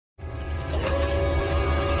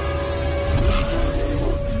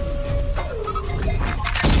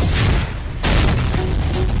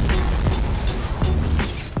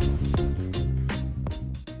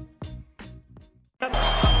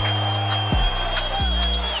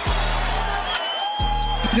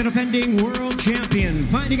The defending world champion,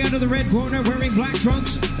 fighting out of the red corner, wearing black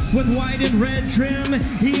trunks with white and red trim.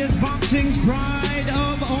 He is boxing's pride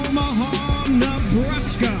of Omaha,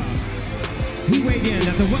 Nebraska. He weighed in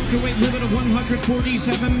at the welterweight limit of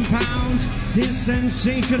 147 pounds. His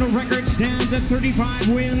sensational record stands at 35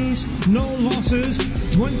 wins, no losses,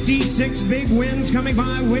 26 big wins coming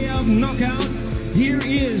by way of knockout. Here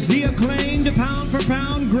is the acclaimed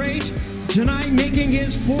pound-for-pound great, tonight making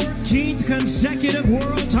his 14th consecutive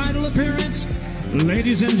world title appearance.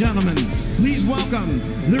 Ladies and gentlemen, please welcome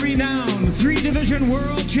the renowned three-division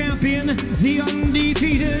world champion, the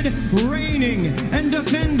undefeated, reigning, and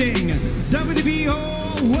defending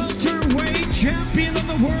WBO welterweight champion of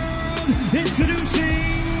the world,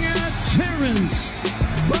 introducing Terrence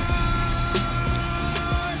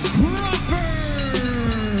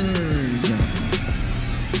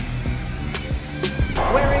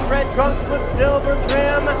wearing red trunks with silver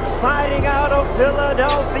trim, fighting out of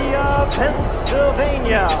Philadelphia,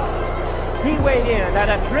 Pennsylvania. He weighed in at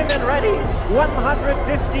a trim and ready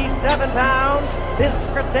 157 pounds. His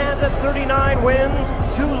record stands at 39 wins,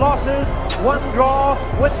 2 losses, 1 draw,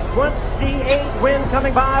 with 28 wins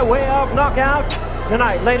coming by way of knockout.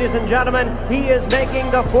 Tonight, ladies and gentlemen, he is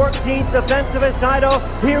making the 14th defense of his title.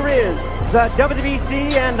 Here is the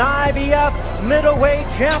WBC and IBF middleweight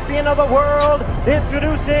champion of the world,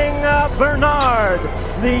 introducing Bernard,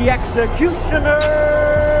 the Executioner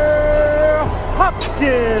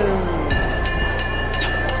Hopkins.